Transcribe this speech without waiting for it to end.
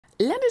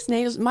Land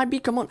snails might be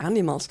common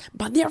animals,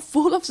 but they are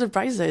full of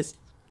surprises.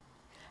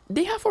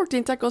 They have 4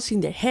 tentacles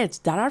in their heads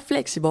that are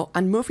flexible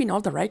and move in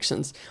all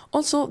directions.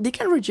 Also, they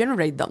can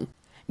regenerate them.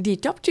 The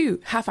top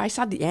 2 have eyes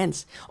at the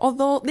ends,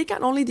 although they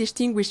can only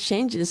distinguish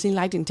changes in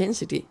light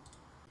intensity.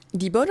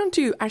 The bottom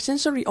 2 are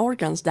sensory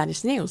organs that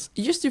snails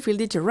use to feel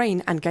the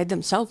terrain and guide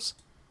themselves.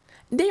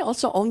 They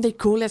also own the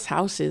coolest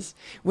houses.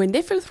 When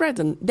they feel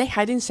threatened, they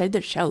hide inside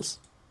their shells.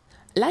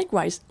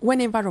 Likewise, when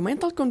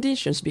environmental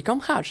conditions become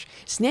harsh,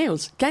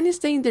 snails can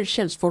stay in their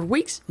shells for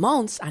weeks,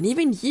 months, and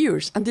even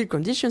years until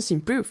conditions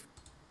improve.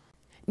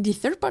 The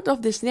third part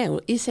of the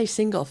snail is a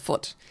single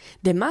foot.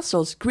 The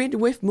muscles create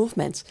wave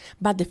movements,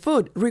 but the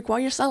foot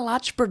requires a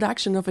large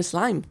production of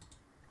slime.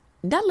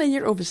 That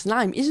layer of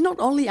slime is not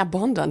only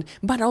abundant,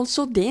 but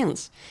also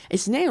dense. A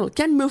snail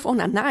can move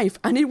on a knife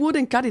and it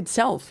wouldn't cut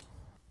itself.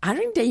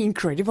 Aren't they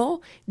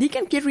incredible? They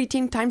can carry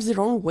 10 times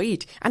their own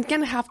weight and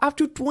can have up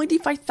to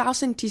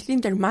 25,000 teeth in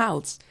their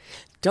mouths.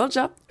 Told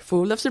ya,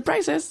 full of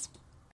surprises!